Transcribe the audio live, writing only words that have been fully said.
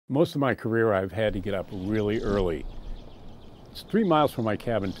Most of my career I've had to get up really early. It's 3 miles from my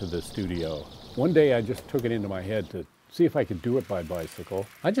cabin to the studio. One day I just took it into my head to see if I could do it by bicycle.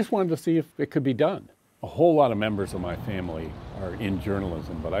 I just wanted to see if it could be done. A whole lot of members of my family are in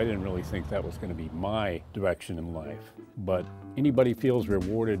journalism, but I didn't really think that was going to be my direction in life. But anybody feels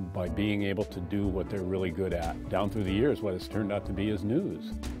rewarded by being able to do what they're really good at. Down through the years, what it's turned out to be is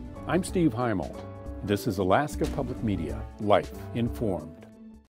news. I'm Steve Heimel. This is Alaska Public Media, life, informed.